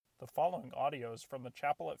The following audio is from the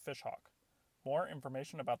Chapel at Fishhawk. More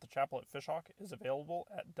information about the Chapel at Fishhawk is available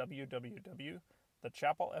at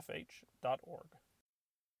www.thechapelfh.org.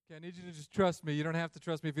 Okay, I need you to just trust me. You don't have to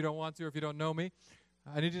trust me if you don't want to or if you don't know me.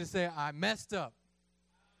 I need you to say, I messed up.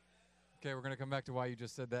 Okay, we're going to come back to why you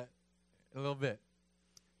just said that a little bit.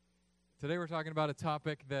 Today we're talking about a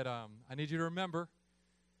topic that I need you to remember,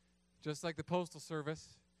 just like the Postal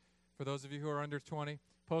Service. For those of you who are under 20,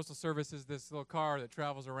 Postal Service is this little car that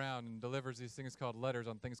travels around and delivers these things called letters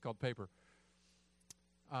on things called paper.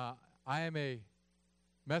 I am a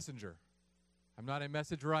messenger. I'm not a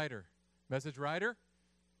message writer. Message writer?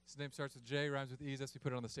 His name starts with J, rhymes with E. That's we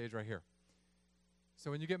put it on the stage right here. So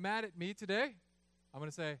when you get mad at me today, I'm going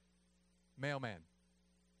to say mailman,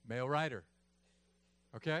 mail writer.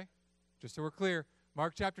 Okay? Just so we're clear,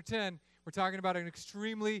 Mark chapter 10, we're talking about an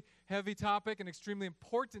extremely heavy topic, an extremely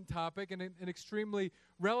important topic, and an extremely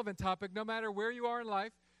relevant topic, no matter where you are in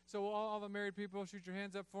life. So all the married people, shoot your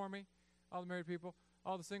hands up for me. All the married people,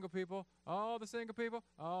 all the single people, all the single people,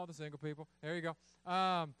 all the single people. There you go.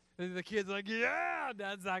 The kids are like, yeah.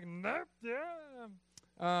 Dad's like, nope, yeah.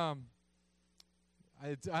 I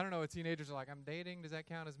don't know. Teenagers are like, I'm dating. Does that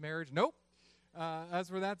count as marriage? Nope.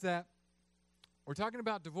 That's where that's at. We're talking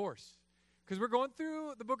about divorce. Because we're going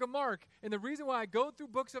through the book of Mark, and the reason why I go through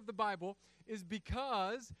books of the Bible is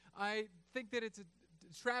because I think that it's a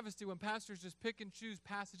travesty when pastors just pick and choose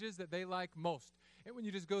passages that they like most. And when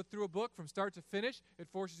you just go through a book from start to finish, it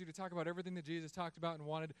forces you to talk about everything that Jesus talked about and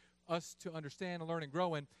wanted us to understand and learn and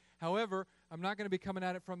grow in. However, I'm not going to be coming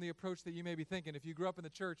at it from the approach that you may be thinking. If you grew up in the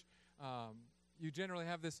church, you generally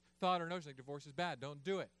have this thought or notion like divorce is bad. Don't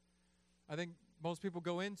do it. I think most people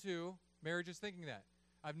go into marriages thinking that.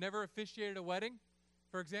 I've never officiated a wedding,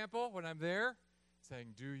 for example, when I'm there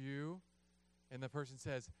saying, do you? And the person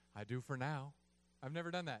says, I do for now. I've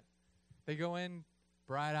never done that. They go in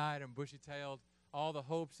bright-eyed and bushy-tailed, all the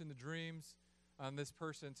hopes and the dreams on this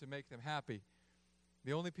person to make them happy.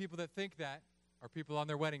 The only people that think that are people on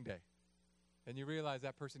their wedding day. And you realize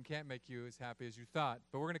that person can't make you as happy as you thought.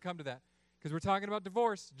 But we're going to come to that because we're talking about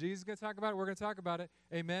divorce. Jesus is going to talk about it. We're going to talk about it.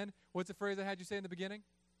 Amen. What's the phrase I had you say in the beginning?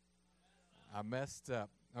 I messed up.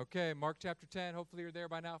 Okay, Mark chapter 10. Hopefully you're there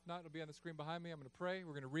by now. If not, it'll be on the screen behind me. I'm going to pray.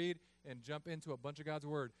 We're going to read and jump into a bunch of God's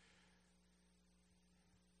word.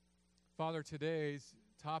 Father, today's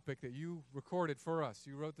topic that you recorded for us,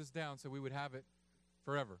 you wrote this down so we would have it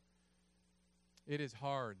forever. It is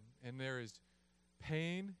hard, and there is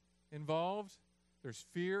pain involved. There's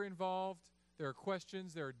fear involved. There are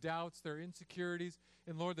questions. There are doubts. There are insecurities.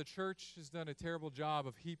 And Lord, the church has done a terrible job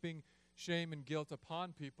of heaping shame and guilt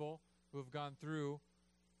upon people who have gone through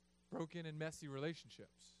broken and messy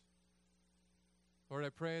relationships. Lord, I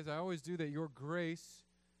pray as I always do that your grace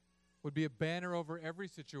would be a banner over every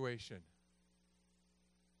situation,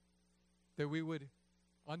 that we would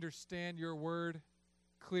understand your word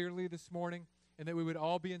clearly this morning, and that we would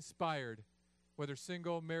all be inspired, whether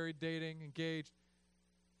single, married, dating, engaged,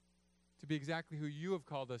 to be exactly who you have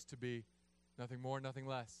called us to be, nothing more, nothing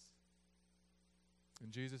less.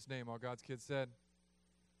 In Jesus' name, all God's kids said,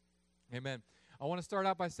 amen. I want to start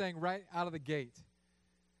out by saying right out of the gate,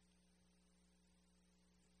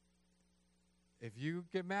 if you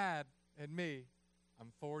get mad at me,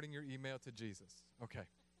 I'm forwarding your email to Jesus. Okay.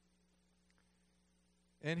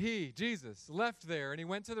 And he, Jesus, left there, and he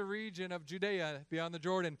went to the region of Judea beyond the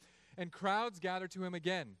Jordan, and crowds gathered to him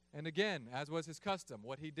again and again, as was his custom.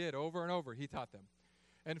 What he did over and over, he taught them.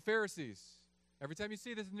 And Pharisees, every time you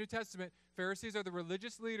see this in the New Testament, Pharisees are the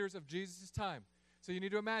religious leaders of Jesus' time. So you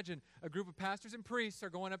need to imagine a group of pastors and priests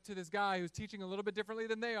are going up to this guy who's teaching a little bit differently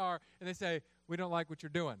than they are, and they say, we don't like what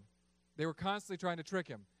you're doing. They were constantly trying to trick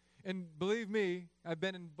him. And believe me, I've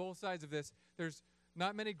been in both sides of this. There's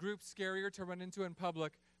not many groups scarier to run into in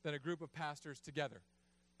public than a group of pastors together.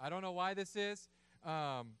 I don't know why this is.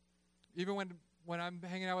 Even when I'm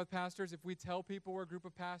hanging out with pastors, if we tell people we're a group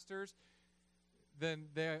of pastors, then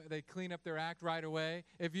they clean up their act right away.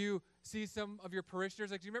 If you see some of your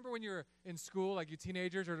parishioners, like do you remember when you were in school, like you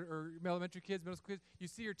teenagers or elementary kids, middle school kids, you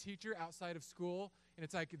see your teacher outside of school, and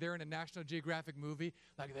it's like they're in a National Geographic movie,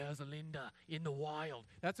 like there's Linda in the wild.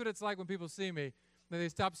 That's what it's like when people see me. They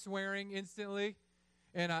stop swearing instantly,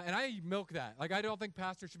 and I milk that. Like I don't think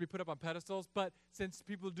pastors should be put up on pedestals, but since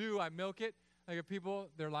people do, I milk it. Like if people,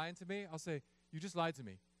 they're lying to me, I'll say, you just lied to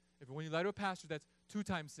me. When you lie to a pastor, that's 2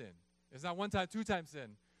 times sin. It's not 1 time, 2 times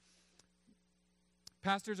sin.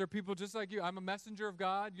 Pastors are people just like you. I'm a messenger of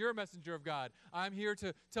God. You're a messenger of God. I'm here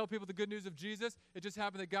to tell people the good news of Jesus. It just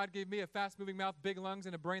happened that God gave me a fast-moving mouth, big lungs,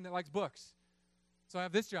 and a brain that likes books. So I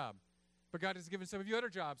have this job. But God has given some of you other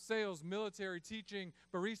jobs, sales, military, teaching,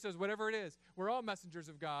 baristas, whatever it is. We're all messengers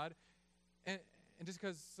of God. And just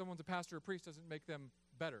because someone's a pastor or priest doesn't make them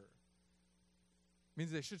better. It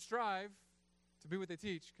means they should strive to be what they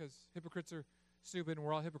teach, because hypocrites are stupid and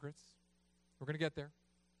we're all hypocrites. We're going to get there.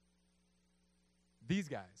 These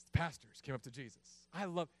guys, the pastors, came up to Jesus. I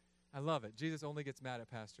love it. Jesus only gets mad at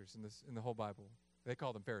pastors in the whole Bible. They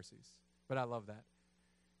call them Pharisees, but I love that.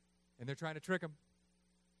 And they're trying to trick him.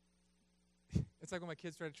 It's like when my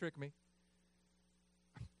kids try to trick me.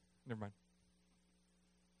 Never mind.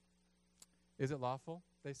 Is it lawful,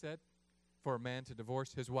 they said, for a man to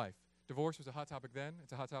divorce his wife? Divorce was a hot topic then.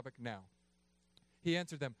 It's a hot topic now. He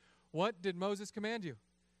answered them, what did Moses command you?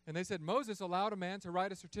 And they said, Moses allowed a man to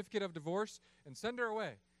write a certificate of divorce and send her away.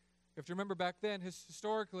 You have to remember back then,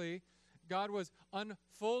 historically, God was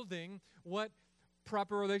unfolding what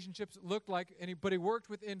proper relationships looked like, but he worked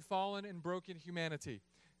within fallen and broken humanity.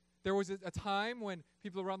 There was a time when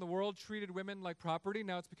people around the world treated women like property.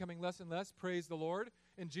 Now it's becoming less and less. Praise the Lord.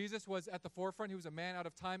 And Jesus was at the forefront. He was a man out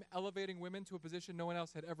of time, elevating women to a position no one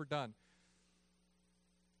else had ever done.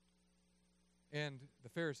 And the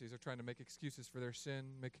Pharisees are trying to make excuses for their sin,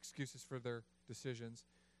 make excuses for their decisions.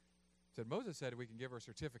 Moses said we can give her a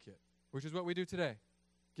certificate, which is what we do today.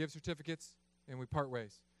 Give certificates and we part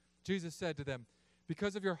ways. Jesus said to them,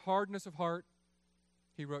 because of your hardness of heart,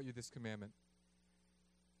 he wrote you this commandment.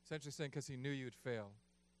 Essentially saying because he knew you'd fail.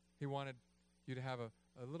 He wanted you to have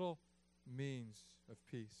a little means of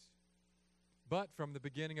peace. But from the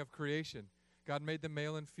beginning of creation, God made them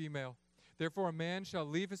male and female. Therefore a man shall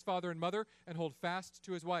leave his father and mother and hold fast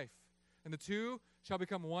to his wife. And the two shall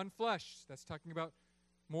become one flesh. That's talking about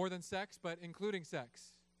more than sex, but including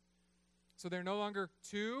sex. So they're no longer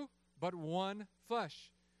two, but one flesh.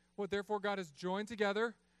 What therefore God has joined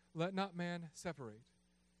together, let not man separate.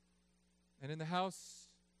 And in the house,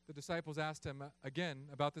 the disciples asked him again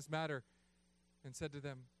about this matter and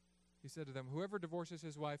he said to them, whoever divorces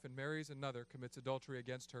his wife and marries another commits adultery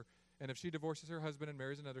against her. And if she divorces her husband and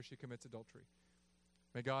marries another, she commits adultery.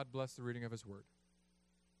 May God bless the reading of his word.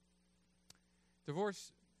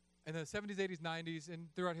 Divorce in the 70s, 80s, 90s, and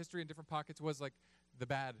throughout history in different pockets was like the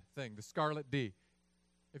bad thing, the scarlet D.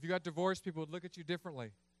 If you got divorced, people would look at you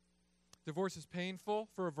differently. Divorce is painful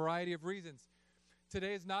for a variety of reasons.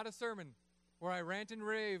 Today is not a sermon where I rant and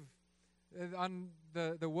rave on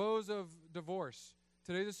the woes of divorce.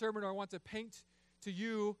 Today's a sermon where I want to paint to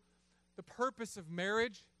you the purpose of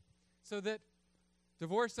marriage so that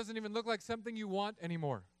divorce doesn't even look like something you want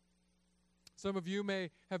anymore. Some of you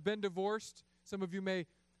may have been divorced. Some of you may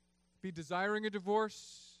be desiring a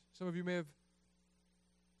divorce. Some of you may have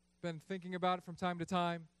been thinking about it from time to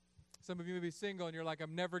time. Some of you may be single and you're like,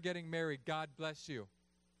 I'm never getting married. God bless you.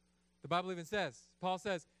 The Bible even says, Paul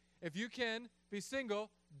says, if you can be single,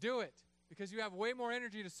 do it, because you have way more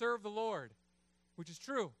energy to serve the Lord, which is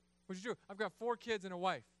true. I've got 4 kids and a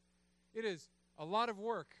wife. It is a lot of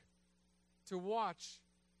work to watch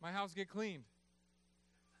my house get cleaned.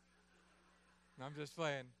 No, I'm just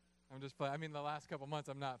playing. I mean, the last couple months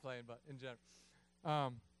I'm not playing, but in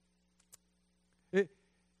general.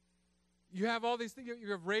 You have all these things.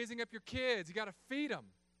 You're raising up your kids. You got to feed them.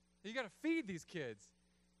 You got to feed these kids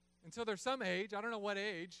until they're some age. I don't know what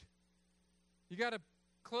age. You got to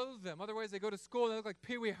clothe them. Otherwise, they go to school and they look like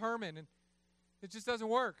Pee Wee Herman, and it just doesn't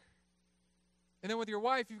work. And then with your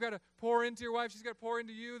wife, you've got to pour into your wife. She's got to pour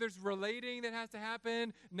into you. There's relating that has to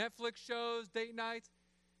happen, Netflix shows, date nights.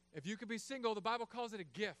 If you could be single, the Bible calls it a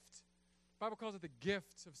gift. The Bible calls it the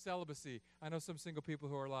gift of celibacy. I know some single people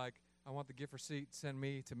who are like, I want the gift receipt, send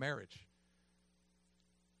me to marriage.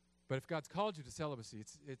 But if God's called you to celibacy,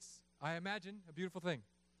 it's I imagine, a beautiful thing.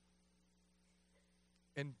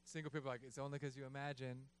 And single people are like, it's only because you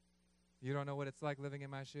imagine. You don't know what it's like living in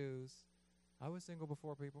my shoes. I was single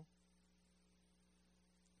before, people.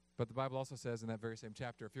 But the Bible also says in that very same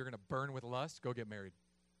chapter, if you're going to burn with lust, go get married.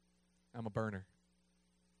 I'm a burner.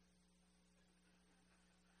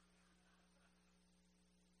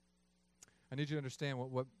 I need you to understand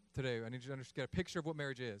what today, I need you to get a picture of what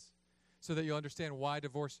marriage is so that you'll understand why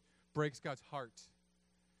divorce breaks God's heart.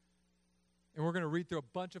 And we're going to read through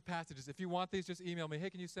a bunch of passages. If you want these, just email me. Hey,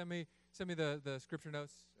 can you send me the scripture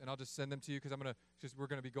notes, and I'll just send them to you because we're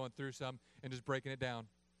going to be going through some and just breaking it down.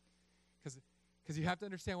 Because you have to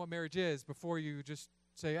understand what marriage is before you just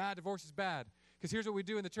say, divorce is bad. Because here's what we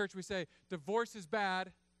do in the church. We say, divorce is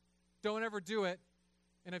bad. Don't ever do it.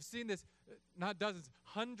 And I've seen this not dozens,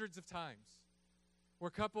 hundreds of times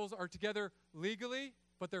where couples are together legally,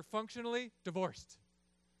 but they're functionally divorced.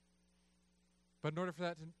 But in order for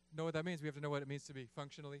that to know what that means, we have to know what it means to be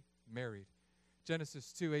functionally married.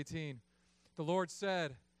 Genesis 2:18. The Lord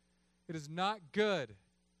said, It is not good.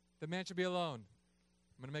 The man should be alone.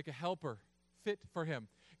 I'm going to make a helper fit for him.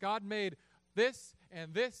 God made this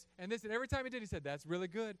and this and this, and every time he did, he said, that's really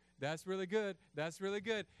good, that's really good, that's really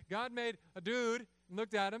good. God made a dude and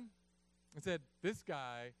looked at him and said, this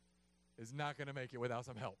guy is not going to make it without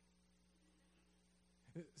some help.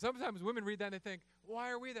 Sometimes women read that and they think,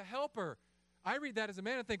 why are we the helper? I read that as a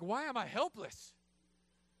man and think, why am I helpless?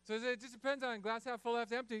 So it just depends on glass half full,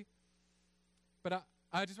 half empty. But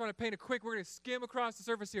I just want to paint we're going to skim across the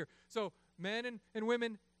surface here. So men and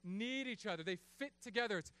women need each other. They fit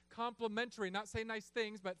together. It's complementary, not say nice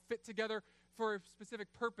things, but fit together for a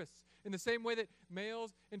specific purpose. In the same way that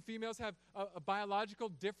males and females have a biological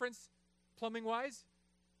difference, plumbing-wise,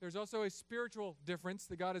 there's also a spiritual difference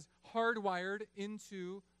that God has hardwired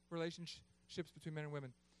into relationships between men and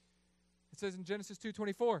women. It says in Genesis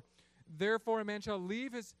 2:24, therefore a man shall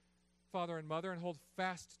leave his father and mother and hold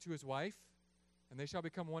fast to his wife, and they shall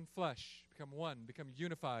become one flesh, become one, become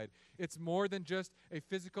unified. It's more than just a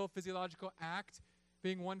physiological act.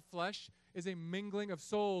 Being one flesh is a mingling of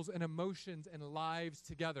souls and emotions and lives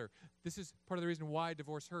together. This is part of the reason why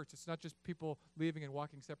divorce hurts. It's not just people leaving and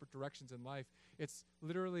walking separate directions in life. It's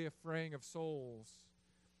literally a fraying of souls.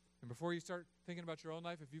 And before you start thinking about your own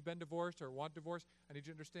life, if you've been divorced or want divorce, I need you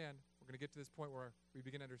to understand, we're going to get to this point where we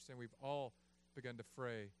begin to understand we've all begun to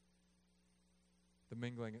fray the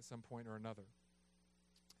mingling at some point or another.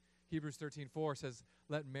 Hebrews 13:4 says,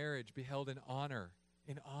 let marriage be held in honor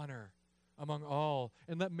among all,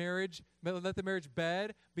 and let the marriage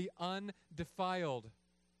bed be undefiled.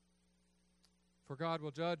 For God will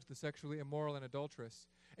judge the sexually immoral and adulterous.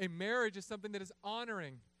 A marriage is something that is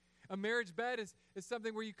honoring. A marriage bed is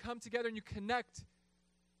something where you come together and you connect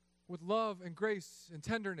with love and grace and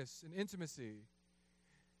tenderness and intimacy.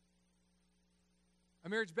 A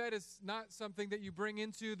marriage bed is not something that you bring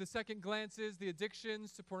into the second glances, the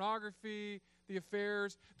addictions to pornography, the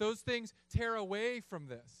affairs. Those things tear away from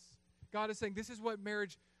this. God is saying this is what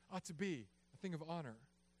marriage ought to be, a thing of honor.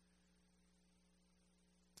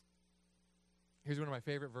 Here's one of my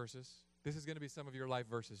favorite verses. This is going to be some of your life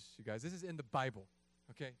verses, you guys. This is in the Bible,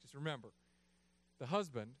 okay? Just remember, the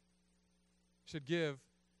husband should give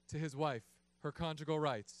to his wife her conjugal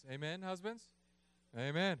rights. Amen, husbands?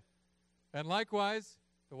 Amen. And likewise,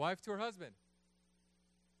 the wife to her husband.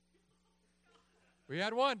 We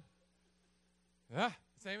had one.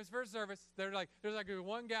 Same as first service. There's like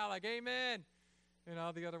one gal like, amen. And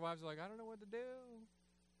all the other wives are like, I don't know what to do.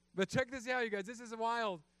 But check this out, you guys. This is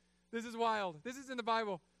wild. This is wild. This is in the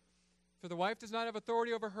Bible. For the wife does not have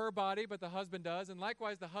authority over her body, but the husband does. And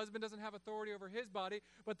likewise, the husband doesn't have authority over his body,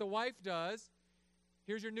 but the wife does.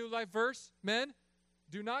 Here's your new life verse. Men,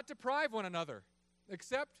 do not deprive one another,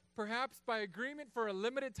 except perhaps by agreement for a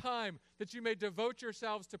limited time, that you may devote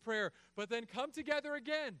yourselves to prayer, but then come together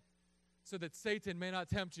again, so that Satan may not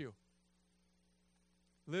tempt you.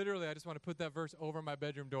 Literally, I just want to put that verse over my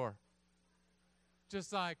bedroom door.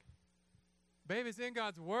 Just like, babe, it's in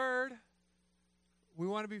God's word. We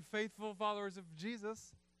want to be faithful followers of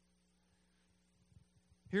Jesus.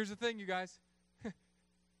 Here's the thing, you guys.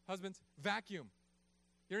 Husbands, vacuum.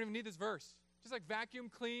 You don't even need this verse. Just like vacuum,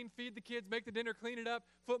 clean, feed the kids, make the dinner, clean it up,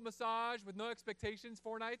 foot massage with no expectations,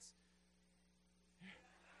 4 nights.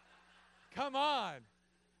 Come on.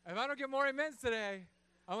 If I don't get more amens today,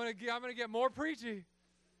 I'm gonna get more preachy.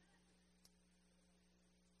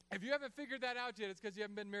 If you haven't figured that out yet, it's because you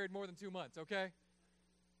haven't been married more than 2 months, okay?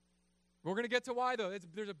 We're going to get to why, though.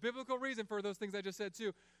 There's a biblical reason for those things I just said,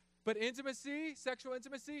 too. But intimacy, sexual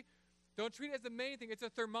intimacy, don't treat it as the main thing. It's a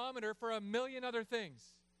thermometer for a million other things.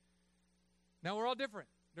 Now, we're all different.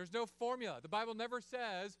 There's no formula. The Bible never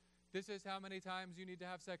says, this is how many times you need to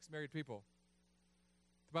have sex, married people.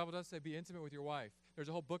 The Bible does say, be intimate with your wife. There's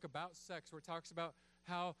a whole book about sex where it talks about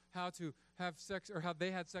how to have sex, or how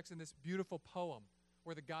they had sex in this beautiful poem,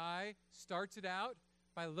 where the guy starts it out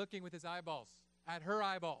by looking with his eyeballs at her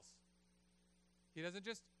eyeballs. He doesn't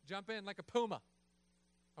just jump in like a puma,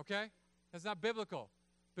 okay? That's not biblical.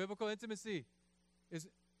 Biblical intimacy is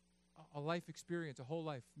a life experience, a whole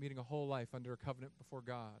life, meeting a whole life under a covenant before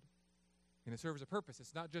God. And it serves a purpose.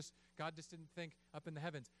 It's not just, God just didn't think up in the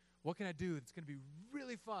heavens, what can I do that's going to be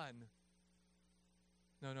really fun?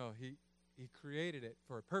 No, he created it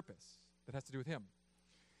for a purpose that has to do with him.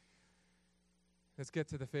 Let's get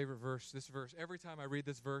to the favorite verse, this verse. Every time I read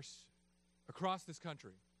this verse across this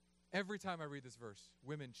country, every time I read this verse,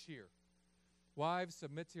 women cheer. Wives,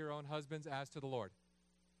 submit to your own husbands as to the Lord.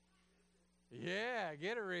 Yeah,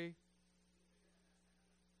 get it, Ree.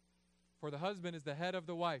 For the husband is the head of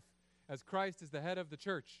the wife, as Christ is the head of the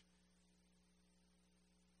church.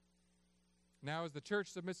 Now as the church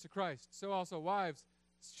submits to Christ, so also wives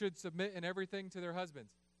should submit in everything to their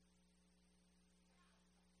husbands.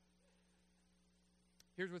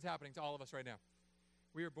 Here's what's happening to all of us right now.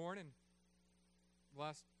 We are born in the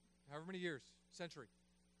last however many years, century.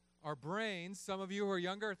 Our brains, some of you who are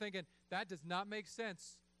younger, are thinking, that does not make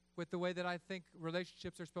sense with the way that I think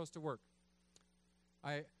relationships are supposed to work.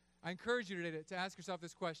 I encourage you today to ask yourself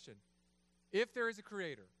this question. If there is a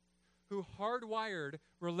creator who hardwired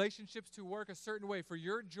relationships to work a certain way for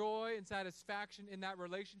your joy and satisfaction in that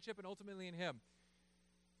relationship and ultimately in him,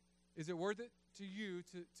 is it worth it to you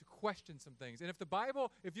to question some things? And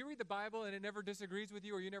if you read the Bible and it never disagrees with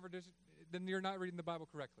you, or then you're not reading the Bible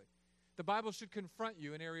correctly. The Bible should confront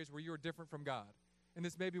you in areas where you are different from God. And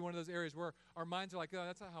this may be one of those areas where our minds are like, oh,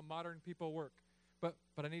 that's not how modern people work. But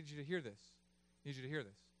I need you to hear this. I need you to hear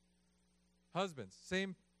this. Husbands,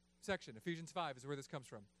 same section, Ephesians 5 is where this comes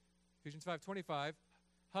from. Ephesians 5:25,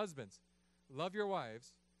 husbands, love your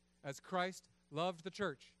wives as Christ loved the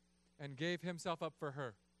church and gave himself up for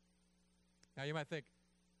her. Now you might think,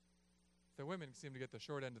 the women seem to get the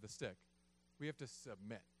short end of the stick. We have to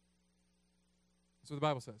submit. That's what the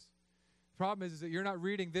Bible says. The problem is that you're not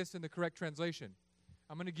reading this in the correct translation.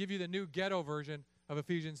 I'm going to give you the new ghetto version of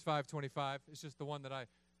Ephesians 5:25. It's just the one that I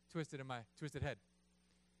twisted in my twisted head.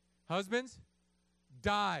 Husbands,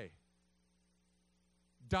 die.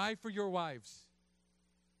 Die for your wives.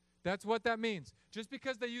 That's what that means. Just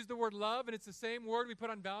because they use the word love and it's the same word we put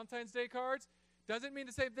on Valentine's Day cards doesn't mean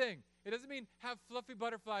the same thing. It doesn't mean have fluffy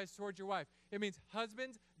butterflies towards your wife. It means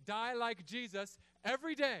husbands, die like Jesus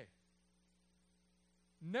every day.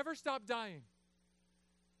 Never stop dying.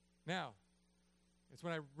 Now, it's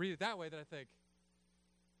when I read it that way that I think,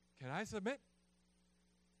 can I submit?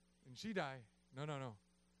 And she die? No.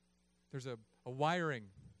 There's a wiring.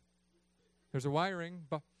 There's a wiring,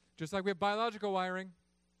 just like we have biological wiring.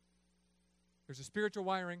 There's a spiritual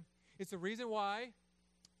wiring. It's the reason why,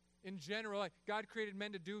 in general, like God created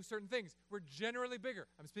men to do certain things. We're generally bigger.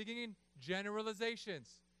 I'm speaking in generalizations.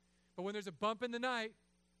 But when there's a bump in the night,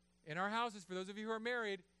 in our houses, for those of you who are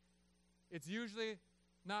married, it's usually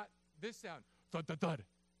not this sound. Thud, thud, thud.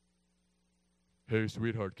 Hey,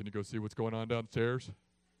 sweetheart, can you go see what's going on downstairs?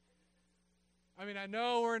 I mean, I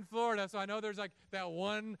know we're in Florida, so I know there's like that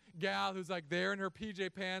one gal who's like there in her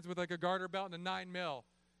PJ pants with like a garter belt and a 9mm.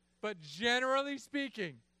 But generally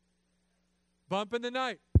speaking, bump in the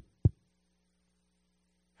night.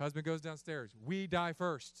 Husband goes downstairs. We die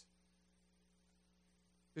first.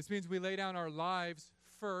 This means we lay down our lives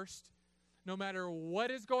first. No matter what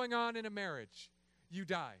is going on in a marriage, you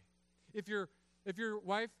die. If your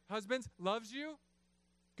wife, husbands, loves you,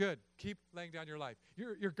 good. Keep laying down your life.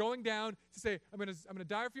 You're going down to say, I'm gonna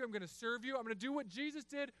die for you. I'm gonna serve you. I'm gonna do what Jesus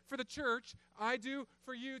did for the church. I do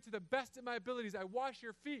for you to the best of my abilities. I wash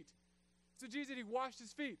your feet. So Jesus did. He washed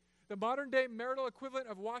his feet. The modern day marital equivalent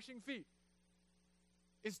of washing feet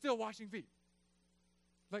is still washing feet.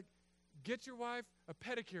 Like, get your wife a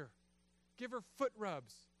pedicure. Give her foot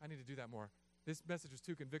rubs. I need to do that more. This message was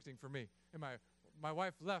too convicting for me. And my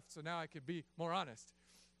wife left, so now I could be more honest.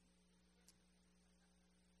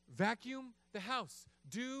 Vacuum the house.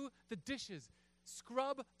 Do the dishes.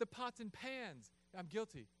 Scrub the pots and pans. I'm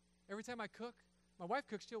guilty. Every time I cook, my wife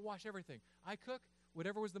cooks, she'll wash everything. I cook,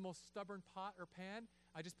 whatever was the most stubborn pot or pan,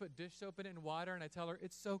 I just put dish soap in it and water, and I tell her,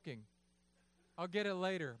 it's soaking. I'll get it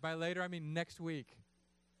later. By later, I mean next week.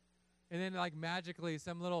 And then, like, magically,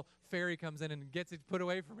 some little fairy comes in and gets it put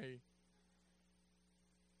away for me.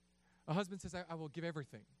 A husband says, I will give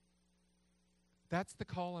everything. That's the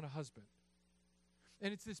call on a husband.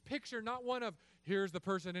 And it's this picture, not one of, here's the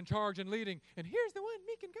person in charge and leading, and here's the one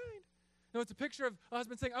meek and kind. No, it's a picture of a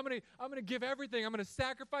husband saying, I'm gonna give everything. I'm going to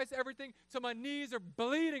sacrifice everything till my knees are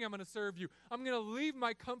bleeding. I'm going to serve you. I'm going to leave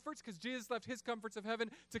my comforts, because Jesus left his comforts of heaven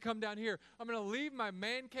to come down here. I'm going to leave my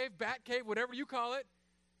man cave, bat cave, whatever you call it,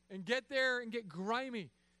 and get there and get grimy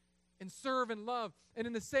and serve and love. And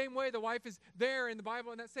in the same way, the wife is there in the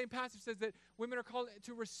Bible, and that same passage says that women are called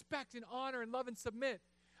to respect and honor and love and submit.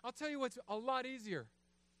 I'll tell you what's a lot easier.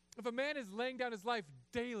 If a man is laying down his life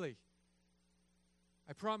daily,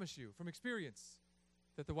 I promise you from experience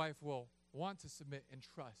that the wife will want to submit and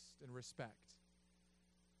trust and respect.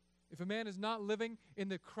 If a man is not living in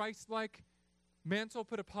the Christ-like mantle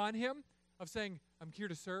put upon him of saying, I'm here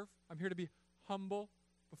to serve, I'm here to be humble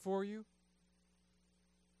before you,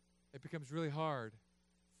 it becomes really hard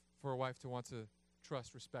for a wife to want to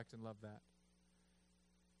trust, respect, and love that.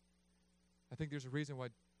 I think there's a reason why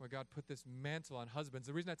God put this mantle on husbands.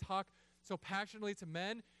 The reason I talk so passionately to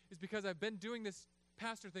men is because I've been doing this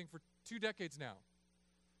pastor thing for 2 decades now.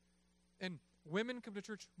 And women come to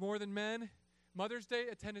church more than men. Mother's Day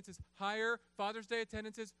attendance is higher. Father's Day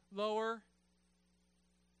attendance is lower.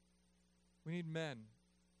 We need men.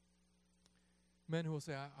 Men who will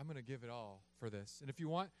say, I'm going to give it all for this. And if you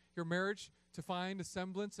want your marriage to find a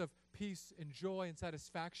semblance of peace and joy and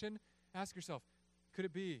satisfaction, ask yourself, could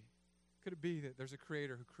it be that there's a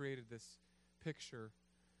creator who created this picture?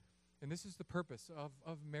 And this is the purpose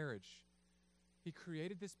of marriage. He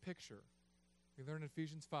created this picture, we learn in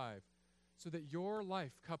Ephesians 5, so that your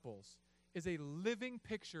life, couples, is a living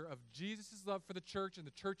picture of Jesus' love for the church and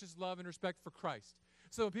the church's love and respect for Christ.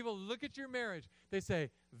 So when people look at your marriage, they say,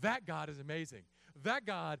 that God is amazing. That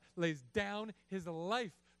God lays down his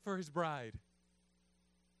life for his bride.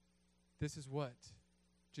 This is what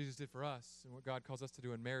Jesus did for us and what God calls us to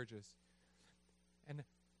do in marriages. And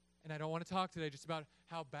I don't want to talk today just about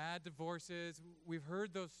how bad divorce is. We've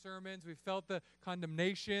heard those sermons. We've felt the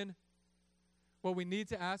condemnation. What we need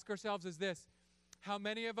to ask ourselves is this: how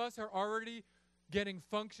many of us are already getting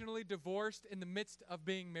functionally divorced in the midst of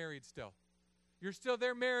being married still? You're still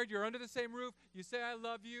there married. You're under the same roof. You say, I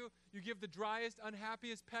love you. You give the driest,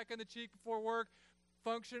 unhappiest peck on the cheek before work.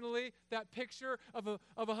 Functionally, that picture of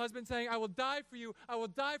a husband saying, I will die for you, I will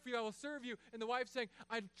die for you, I will serve you. And the wife saying,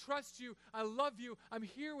 I trust you, I love you, I'm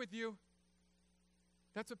here with you.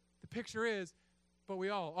 That's what the picture is. But we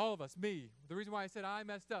all of us, me, the reason why I said I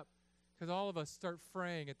messed up, because all of us start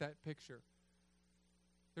fraying at that picture.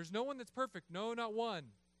 There's no one that's perfect. No, not one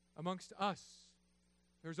amongst us.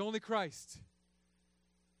 There's only Christ.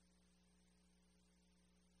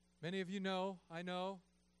 Many of you know, I know,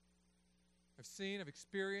 I've seen, I've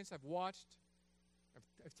experienced, I've watched,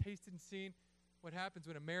 I've tasted and seen what happens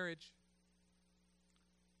when a marriage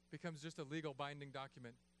becomes just a legal binding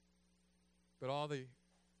document. But all the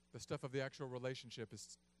stuff of the actual relationship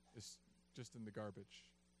is just in the garbage.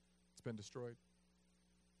 It's been destroyed.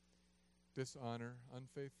 Dishonor,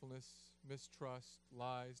 unfaithfulness, mistrust,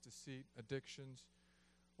 lies, deceit, addictions,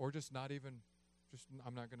 or just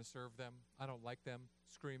I'm not going to serve them. I don't like them,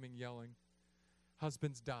 screaming, yelling.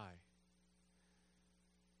 Husbands die.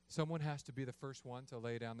 Someone has to be the first one to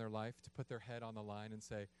lay down their life, to put their head on the line and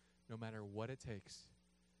say, no matter what it takes,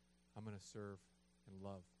 I'm going to serve and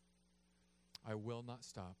love. I will not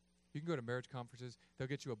stop. You can go to marriage conferences. They'll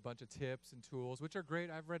get you a bunch of tips and tools, which are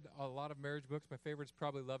great. I've read a lot of marriage books. My favorite is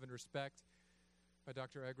probably Love and Respect by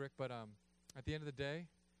Dr. Eggerick. But at the end of the day,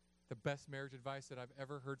 the best marriage advice that I've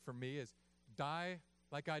ever heard from me is, die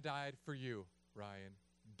like I died for you, Ryan.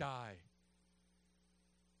 Die.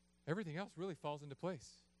 Everything else really falls into place,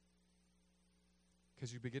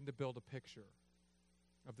 because you begin to build a picture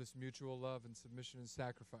of this mutual love and submission and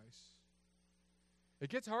sacrifice. It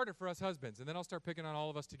gets harder for us husbands, and then I'll start picking on all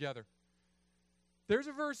of us together. There's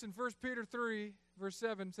a verse in 1 Peter 3, verse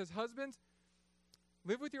 7, says, husbands,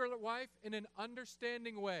 live with your wife in an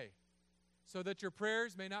understanding way, so that your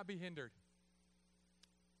prayers may not be hindered.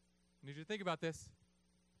 I need you to think about this.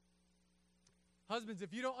 Husbands,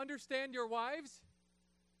 if you don't understand your wives,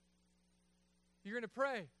 you're going to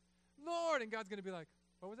pray, Lord, and God's going to be like,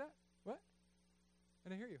 what was that? What? I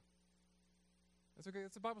didn't hear you. That's okay.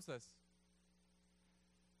 That's what the Bible says.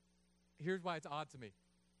 Here's why it's odd to me.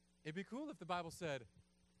 It'd be cool if the Bible said,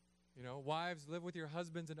 wives, live with your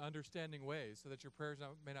husbands in understanding ways so that your prayers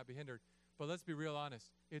may not be hindered. But let's be real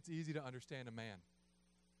honest. It's easy to understand a man.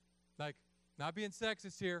 Like, not being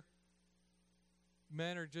sexist here.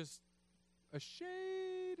 Men are just a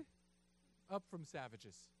shade up from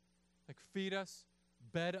savages. Like, feed us,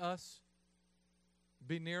 bed us,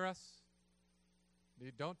 be near us.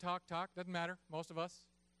 You don't talk, doesn't matter, most of us.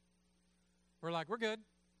 We're like, we're good.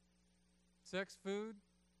 Sex, food,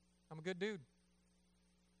 I'm a good dude.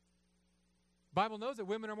 Bible knows that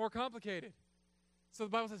women are more complicated. So the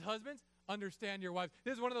Bible says, husbands, understand your wives.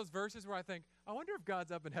 This is one of those verses where I think, I wonder if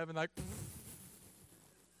God's up in heaven like,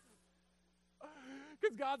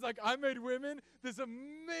 because God's like, I made women this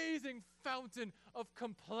amazing fountain of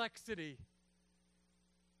complexity.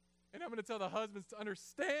 And I'm going to tell the husbands to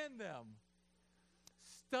understand them.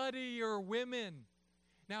 Study your women.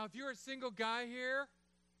 Now, if you're a single guy here,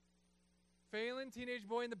 Phelan, teenage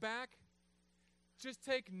boy in the back, just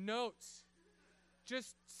take notes.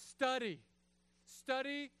 Just study.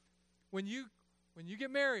 Study when you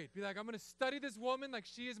get married. Be like, I'm going to study this woman like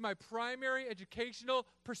she is my primary educational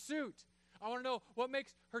pursuit. I want to know what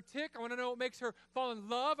makes her tick. I want to know what makes her fall in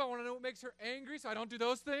love. I want to know what makes her angry so I don't do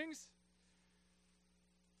those things.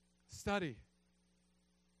 Study.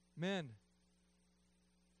 Men,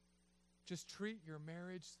 just treat your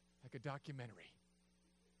marriage like a documentary.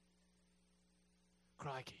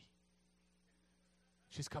 Crikey.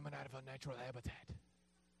 She's coming out of her natural habitat.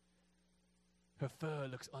 Her fur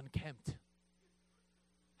looks unkempt.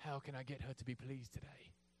 How can I get her to be pleased today?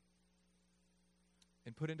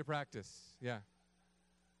 And put into practice. Yeah.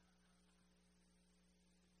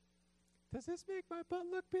 Does this make my butt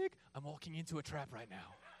look big? I'm walking into a trap right now.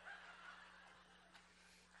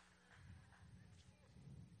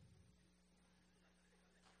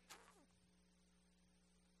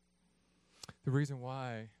 The reason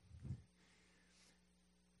why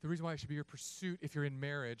it should be your pursuit if you're in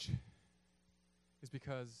marriage is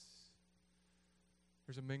because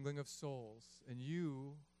there's a mingling of souls. And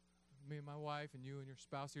you, me and my wife, and you and your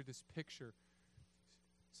spouse, you're this picture.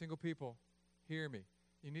 Single people, hear me.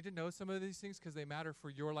 You need to know some of these things because they matter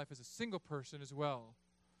for your life as a single person as well.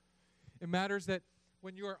 It matters that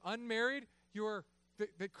when you are unmarried,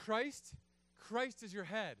 that Christ is your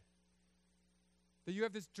head. That you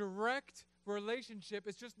have this direct relationship.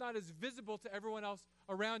 It's just not as visible to everyone else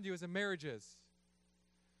around you as a marriage is.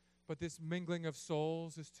 But this mingling of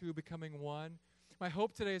souls, this two becoming one. My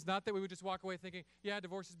hope today is not that we would just walk away thinking, yeah,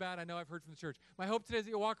 divorce is bad. I know, I've heard from the church. My hope today is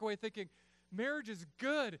that you walk away thinking, marriage is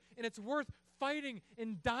good and it's worth fighting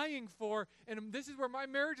and dying for. And this is where my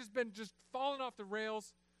marriage has been just falling off the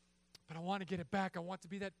rails. But I want to get it back. I want to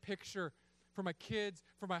be that picture for my kids,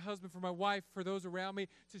 for my husband, for my wife, for those around me,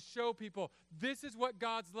 to show people this is what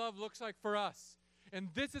God's love looks like for us. And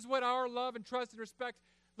this is what our love and trust and respect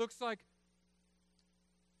looks like.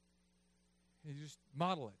 And you just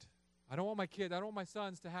model it. I don't want my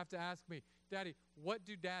sons to have to ask me, Daddy, what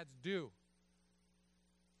do dads do?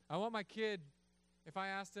 I want my kid, if I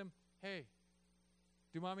asked him, hey,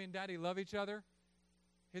 do mommy and daddy love each other?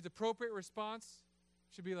 His appropriate response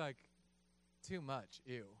should be like, too much,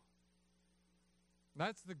 ew.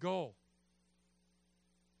 That's the goal.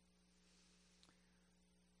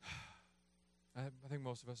 I think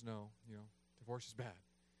most of us know, divorce is bad.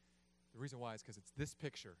 The reason why is because it's this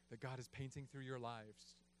picture that God is painting through your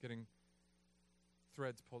lives, getting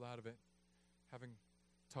threads pulled out of it, having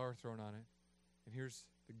tar thrown on it. And here's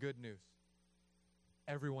the good news.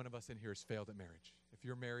 Every one of us in here has failed at marriage. If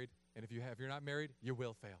you're married, and if you're not married, you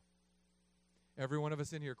will fail. Every one of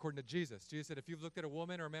us in here, according to Jesus. Jesus said, if you've looked at a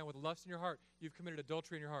woman or a man with lust in your heart, you've committed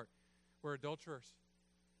adultery in your heart. We're adulterers.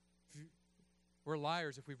 We're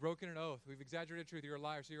liars. If we've broken an oath, we've exaggerated truth, you're a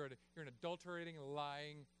liar. So you're an adulterating,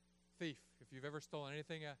 lying thief. If you've ever stolen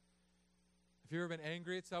anything, if you've ever been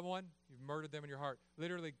angry at someone, you've murdered them in your heart.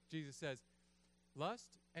 Literally, Jesus says,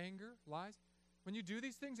 lust, anger, lies. When you do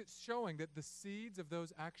these things, it's showing that the seeds of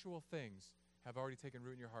those actual things have already taken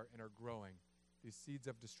root in your heart and are growing. These seeds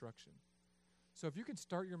of destruction. So if you can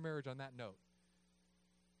start your marriage on that note,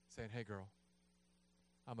 saying, hey, girl,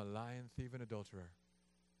 I'm a lying, thief, and adulterer.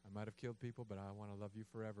 I might have killed people, but I want to love you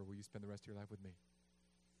forever. Will you spend the rest of your life with me?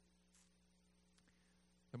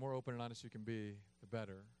 The more open and honest you can be, the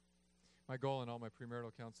better. My goal in all my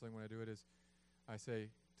premarital counseling when I do it is I say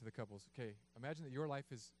to the couples, okay, imagine that your life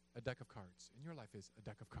is a deck of cards, and your life is a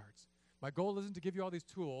deck of cards. My goal isn't to give you all these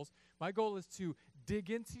tools. My goal is to dig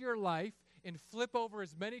into your life and flip over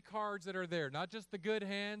as many cards that are there, not just the good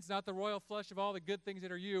hands, not the royal flush of all the good things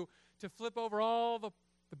that are you, to flip over all the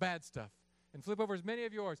bad stuff and flip over as many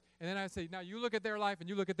of yours. And then I say, now you look at their life and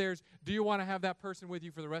you look at theirs. Do you want to have that person with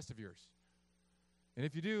you for the rest of yours? And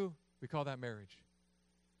if you do, we call that marriage.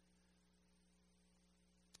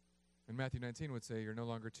 And Matthew 19 would say, you're no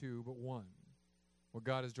longer two, but one. What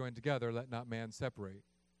God has joined together, let not man separate.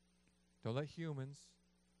 Don't let humans,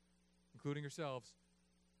 including yourselves,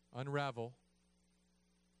 unravel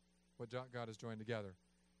what God has joined together.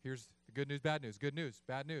 Here's the good news, bad news. Good news,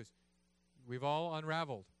 bad news. We've all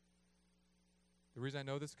unraveled. The reason I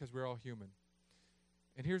know this is because we're all human.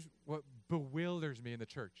 And here's what bewilders me in the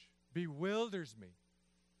church. Bewilders me.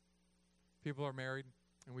 People are married,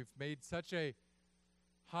 and we've made such a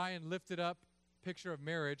high and lifted up picture of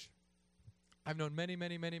marriage. I've known many,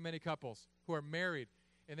 many, many, many couples who are married,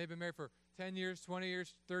 and they've been married for 10 years, 20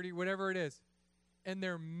 years, 30, whatever it is, and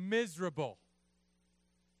they're miserable.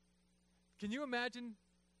 Can you imagine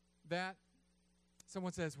that?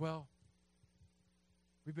 Someone says, well,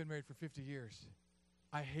 we've been married for 50 years.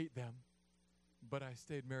 I hate them, but I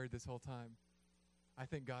stayed married this whole time. I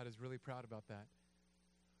think God is really proud about that.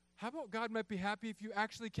 How about God might be happy if you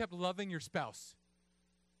actually kept loving your spouse?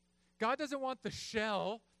 God doesn't want the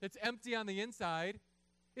shell that's empty on the inside.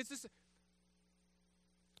 It's just,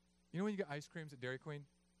 you know when you get ice creams at Dairy Queen?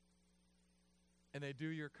 And they do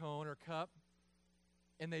your cone or cup,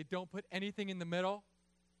 and they don't put anything in the middle,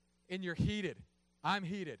 and you're heated. I'm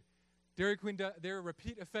heated. Dairy Queen, they're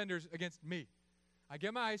repeat offenders against me. I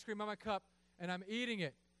get my ice cream on my cup, and I'm eating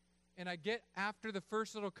it. And I get after the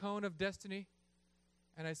first little cone of destiny,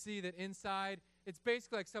 and I see that inside, it's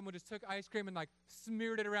basically like someone just took ice cream and like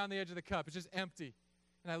smeared it around the edge of the cup. It's just empty.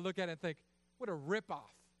 And I look at it and think, what a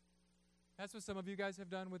ripoff. That's what some of you guys have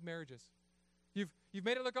done with marriages. You've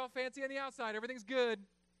made it look all fancy on the outside. Everything's good.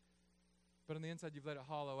 but on the inside you've let it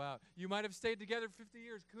hollow out. You might have stayed together 50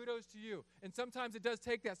 years. Kudos to you. And sometimes it does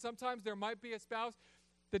take that. Sometimes there might be a spouse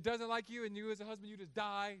that doesn't like you, and you as a husband, you just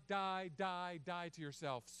die to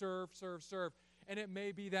yourself. Serve. And it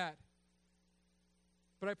may be that.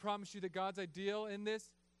 But I promise you that God's ideal in this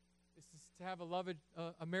is to have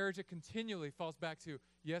a marriage that continually falls back to,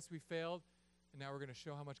 yes, we failed, and now we're going to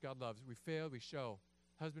show how much God loves. We failed, we show.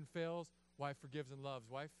 Husband fails, wife forgives and loves.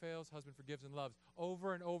 Wife fails, husband forgives and loves.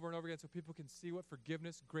 Over and over and over again, so people can see what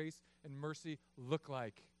forgiveness, grace, and mercy look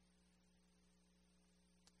like.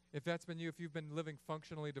 If that's been you, if you've been living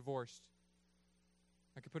functionally divorced,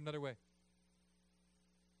 I could put it another way.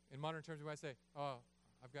 In modern terms, we might say, oh,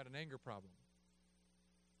 I've got an anger problem.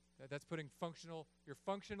 That's putting you're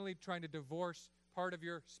functionally trying to divorce part of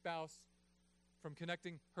your spouse from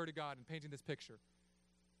connecting her to God and painting this picture.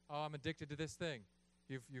 Oh, I'm addicted to this thing.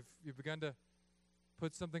 You've begun to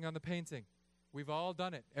put something on the painting. We've all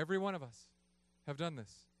done it. Every one of us have done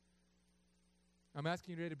this. I'm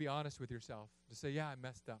asking you today to be honest with yourself, to say, yeah, I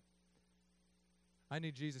messed up. I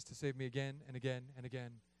need Jesus to save me again and again and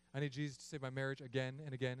again. I need Jesus to save my marriage again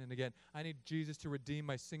and again and again. I need Jesus to redeem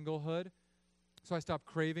my singlehood so I stop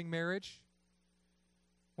craving marriage.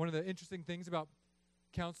 One of the interesting things about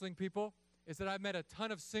counseling people is that I've met a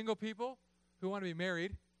ton of single people who want to be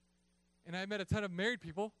married, and I've met a ton of married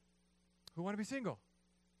people who want to be single.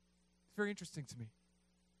 It's very interesting to me.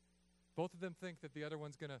 Both of them think that the other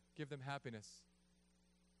one's going to give them happiness.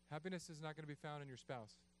 Happiness is not going to be found in your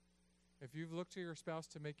spouse. If you've looked to your spouse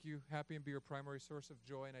to make you happy and be your primary source of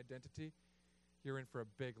joy and identity, you're in for a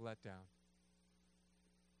big letdown.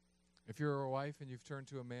 If you're a wife and you've turned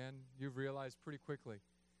to a man, you've realized pretty quickly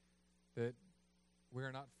that we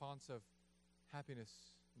are not fonts of happiness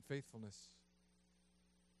and faithfulness.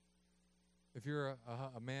 If you're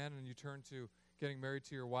a man and you turn to getting married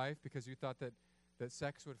to your wife because you thought that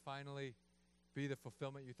sex would finally be the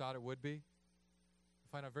fulfillment you thought it would be, you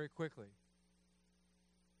find out very quickly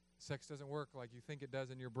sex doesn't work like you think it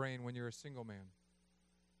does in your brain when you're a single man.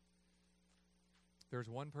 There's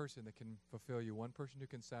one person that can fulfill you, one person who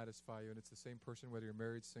can satisfy you, and it's the same person whether you're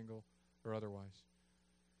married, single, or otherwise.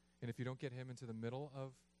 And if you don't get him into the middle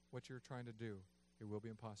of what you're trying to do, it will be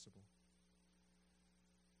impossible.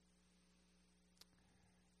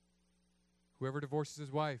 Whoever divorces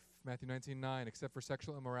his wife, Matthew 19:9, except for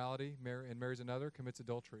sexual immorality and marries another, commits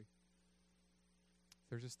adultery.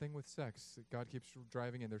 There's this thing with sex that God keeps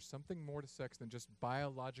driving in. There's something more to sex than just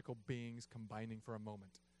biological beings combining for a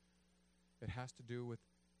moment. It has to do with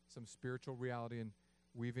some spiritual reality and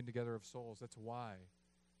weaving together of souls. That's why.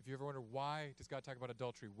 If you ever wonder, why does God talk about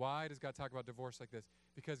adultery? Why does God talk about divorce like this?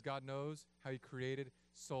 Because God knows how he created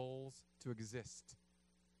souls to exist.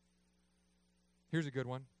 Here's a good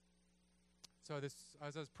one. So as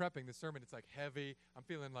I was prepping this sermon, it's like heavy. I'm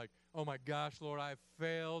feeling like, oh my gosh, Lord, I've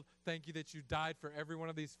failed. Thank you that you died for every one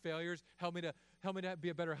of these failures. Help me to be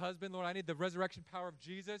a better husband. Lord, I need the resurrection power of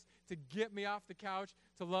Jesus to get me off the couch,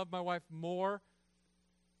 to love my wife more.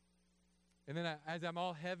 And then as I'm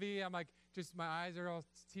all heavy, I'm like, just my eyes are all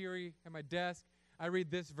teary at my desk. I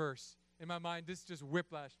read this verse. In my mind, this just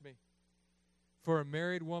whiplashed me. For a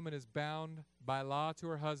married woman is bound by law to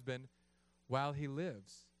her husband while he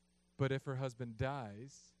lives. But if her husband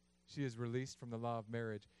dies, she is released from the law of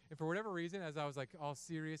marriage. And for whatever reason, as I was like all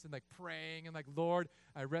serious and like praying and like, Lord,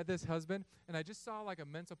 I read this husband, and I just saw like a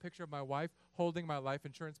mental picture of my wife holding my life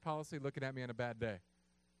insurance policy, looking at me on a bad day.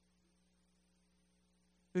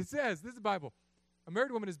 It says, this is the Bible, a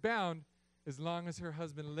married woman is bound as long as her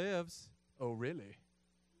husband lives. Oh, really?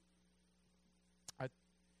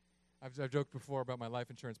 I've joked before about my life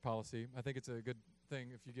insurance policy. I think it's a good thing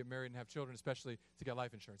if you get married and have children, especially to get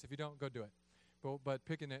life insurance. If you don't, go do it. But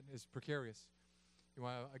picking it is precarious. You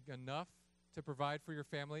want enough to provide for your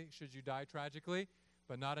family should you die tragically,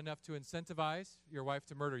 but not enough to incentivize your wife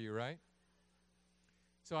to murder you, right?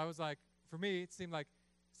 So I was like, for me, it seemed like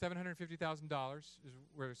 $750,000 is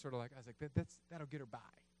where sort of like, I was like, that'll get her by,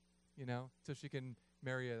 so she can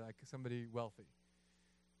marry like somebody wealthy,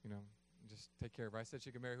 just take care of her. I said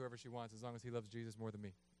she can marry whoever she wants as long as he loves Jesus more than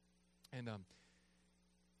me. And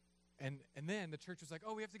then the church was like,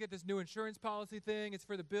 oh, we have to get this new insurance policy thing. It's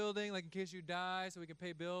for the building, like in case you die, so we can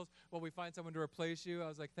pay bills while we find someone to replace you. I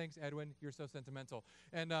was like, thanks, Edwin. You're so sentimental.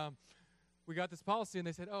 And we got this policy, and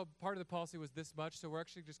they said, oh, part of the policy was this much, so we're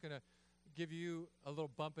actually just going to give you a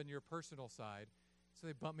little bump in your personal side. So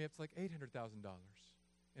they bumped me up to like $800,000.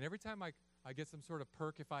 And every time I get some sort of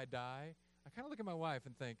perk if I die, I kind of look at my wife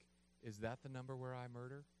and think, is that the number where I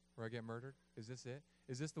get murdered? Is this it?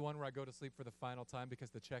 Is this the one where I go to sleep for the final time because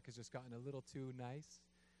the check has just gotten a little too nice?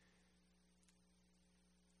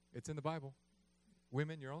 It's in the Bible.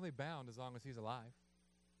 Women, you're only bound as long as he's alive.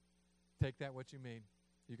 Take that what you mean.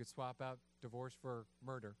 You could swap out divorce for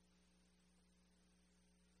murder.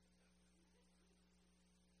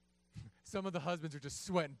 Some of the husbands are just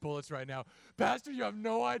sweating bullets right now. Pastor, you have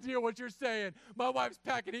no idea what you're saying. My wife's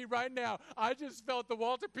packing heat right now. I just felt the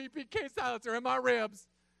Walter PPK silencer in my ribs.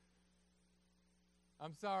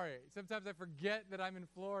 I'm sorry. Sometimes I forget that I'm in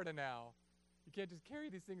Florida now. You can't just carry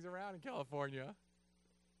these things around in California.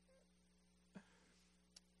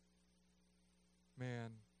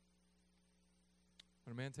 Man,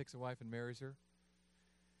 when a man takes a wife and marries her,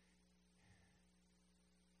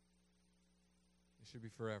 it should be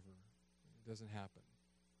forever. It doesn't happen.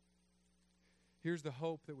 Here's the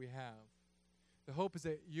hope that we have. The hope is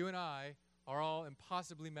that you and I are all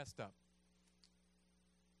impossibly messed up.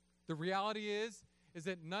 The reality is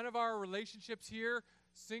that none of our relationships here,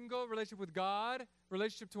 single, relationship with God,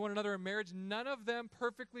 relationship to one another in marriage, none of them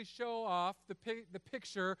perfectly show off the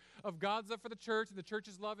picture of God's love for the church and the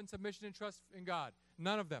church's love and submission and trust in God.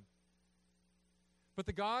 None of them. But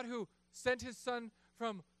the God who sent his Son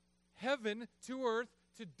from heaven to earth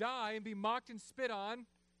to die and be mocked and spit on,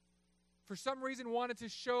 for some reason wanted to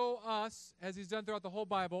show us, as he's done throughout the whole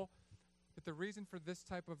Bible, that the reason for this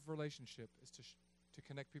type of relationship is to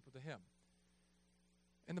connect people to him.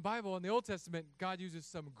 In the Bible, in the Old Testament, God uses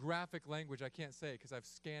some graphic language I can't say because I've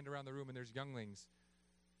scanned around the room and there's younglings.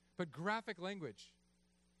 But graphic language.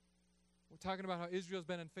 We're talking about how Israel's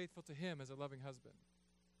been unfaithful to him as a loving husband.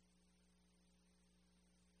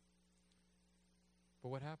 But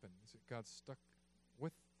what happened is that God stuck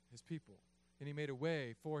with his people, and he made a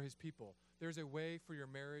way for his people. There's a way for your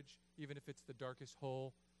marriage, even if it's the darkest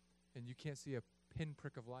hole and you can't see a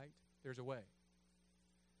pinprick of light. There's a way.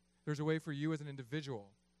 There's a way for you as an individual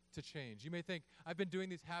to change. You may think, I've been doing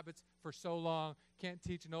these habits for so long, can't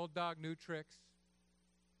teach an old dog new tricks.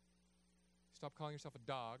 Stop calling yourself a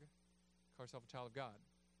dog. Call yourself a child of God.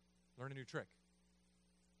 Learn a new trick.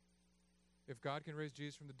 If God can raise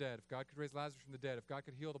Jesus from the dead, if God could raise Lazarus from the dead, if God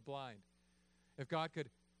could heal the blind, if God could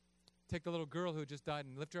take the little girl who had just died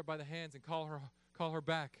and lift her up by the hands and call her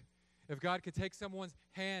back, if God could take someone's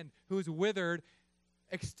hand who is withered,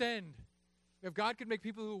 extend. If God could make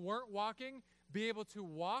people who weren't walking be able to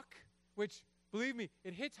walk, which, believe me,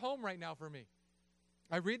 it hits home right now for me.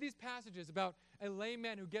 I read these passages about a lame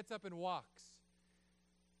man who gets up and walks.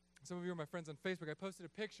 Some of you are my friends on Facebook. I posted a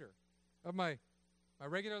picture of my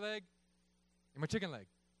regular leg and my chicken leg.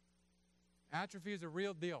 Atrophy is a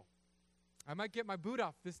real deal. I might get my boot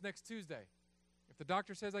off this next Tuesday. If the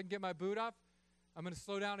doctor says I can get my boot off, I'm going to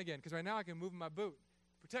slow down again because right now I can move my boot.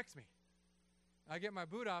 It protects me. I get my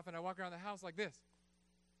boot off and I walk around the house like this.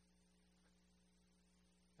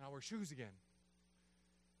 And I'll wear shoes again.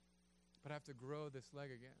 But I have to grow this leg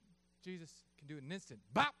again. Jesus can do it in an instant.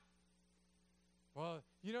 Bop! Well,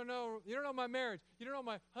 you don't know my marriage. You don't know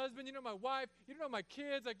my husband. You don't know my wife. You don't know my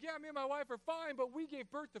kids. Like, yeah, me and my wife are fine, but we gave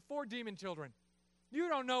birth to 4 demon children. You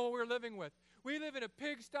don't know what we're living with. We live in a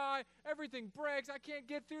pigsty. Everything breaks. I can't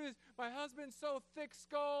get through this. My husband's so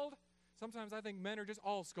thick-skulled. Sometimes I think men are just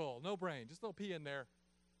all skull, no brain, just a little pea in there.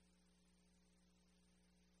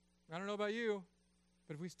 I don't know about you,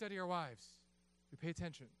 but if we study our wives, we pay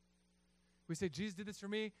attention. We say, Jesus did this for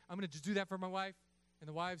me. I'm going to just do that for my wife. And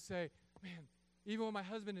the wives say, man, even when my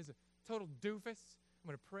husband is a total doofus, I'm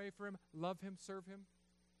going to pray for him, love him, serve him.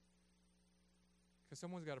 Because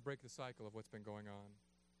someone's got to break the cycle of what's been going on.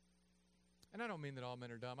 And I don't mean that all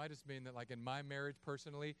men are dumb. I just mean that, like in my marriage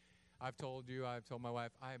personally, I've told my wife,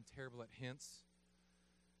 I am terrible at hints.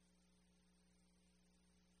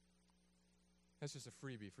 That's just a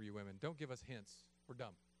freebie for you women. Don't give us hints. We're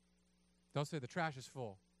dumb. Don't say the trash is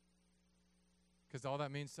full. Because all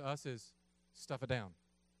that means to us is stuff it down.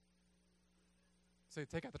 Say,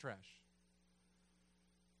 take out the trash.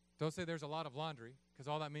 Don't say there's a lot of laundry, because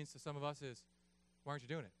all that means to some of us is, why aren't you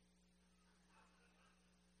doing it?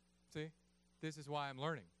 See? This is why I'm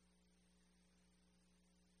learning.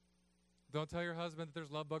 Don't tell your husband that there's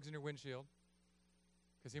love bugs in your windshield,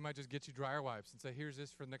 because he might just get you dryer wipes and say, here's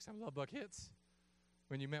this for the next time love bug hits.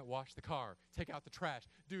 When you meant wash the car, take out the trash,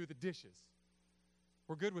 do the dishes.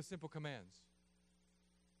 We're good with simple commands.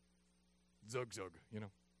 Zug, zug,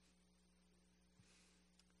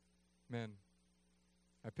 Men,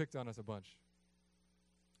 I picked on us a bunch.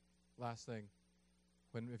 Last thing,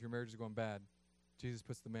 if your marriage is going bad, Jesus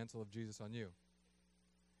puts the mantle of Jesus on you.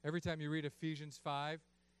 Every time you read Ephesians 5,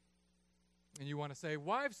 and you want to say,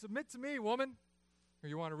 wives, submit to me, woman. Or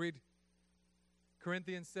you want to read 1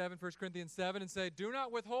 Corinthians 7, and say, do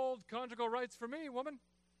not withhold conjugal rights from me, woman.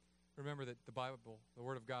 Remember that the Bible, the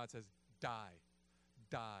Word of God says, die,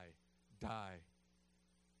 die, die.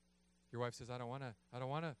 Your wife says, I don't want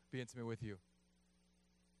to be intimate with you.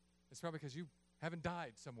 It's probably because you haven't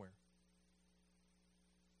died somewhere.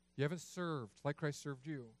 You haven't served like Christ served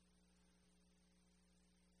you.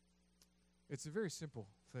 It's a very simple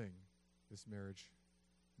thing, this marriage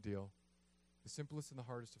deal. The simplest and the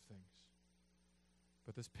hardest of things.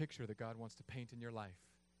 But this picture that God wants to paint in your life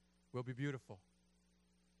will be beautiful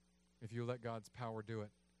if you let God's power do it.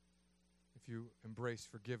 If you embrace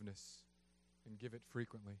forgiveness and give it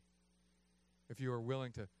frequently. If you are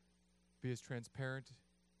willing to be as transparent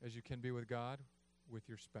as you can be with God, with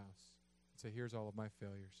your spouse. And say, here's all of my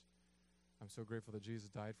failures. I'm so grateful that Jesus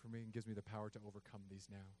died for me and gives me the power to overcome these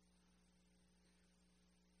now.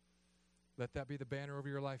 Let that be the banner over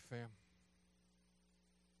your life, fam.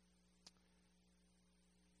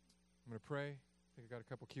 I'm going to pray. I think I got a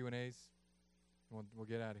couple Q&As, and we'll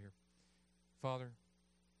get out of here. Father,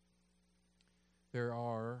 there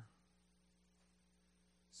are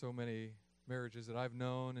so many marriages that I've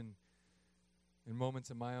known and in moments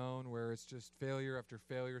of my own where it's just failure after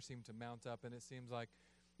failure seem to mount up, and it seems like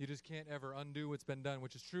you just can't ever undo what's been done,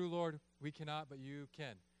 which is true, Lord. We cannot, but you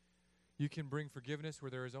can. You can bring forgiveness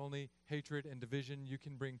where there is only hatred and division. You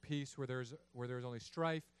can bring peace where there is only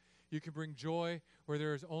strife. You can bring joy where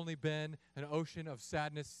there has only been an ocean of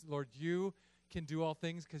sadness. Lord, you can do all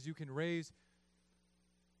things because you can raise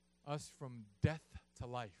us from death to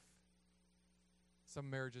life. Some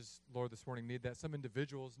marriages, Lord, this morning need that. Some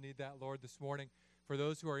individuals need that, Lord, this morning. For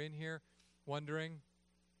those who are in here wondering,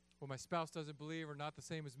 well, my spouse doesn't believe or not the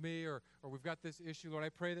same as me, or we've got this issue, Lord, I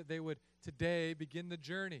pray that they would today begin the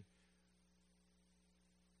journey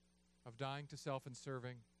of dying to self and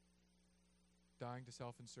serving,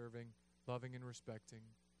 loving and respecting,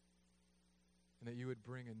 and that you would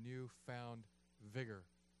bring a newfound vigor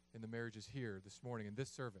in the marriages here this morning in this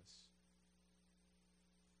service.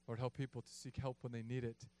 Lord, help people to seek help when they need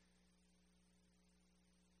it,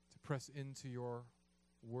 to press into your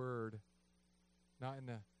word, not in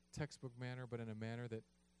a textbook manner, but in a manner that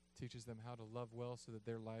teaches them how to love well so that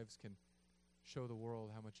their lives can show the world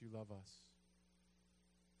how much you love us.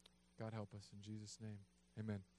 God help us in Jesus' name. Amen.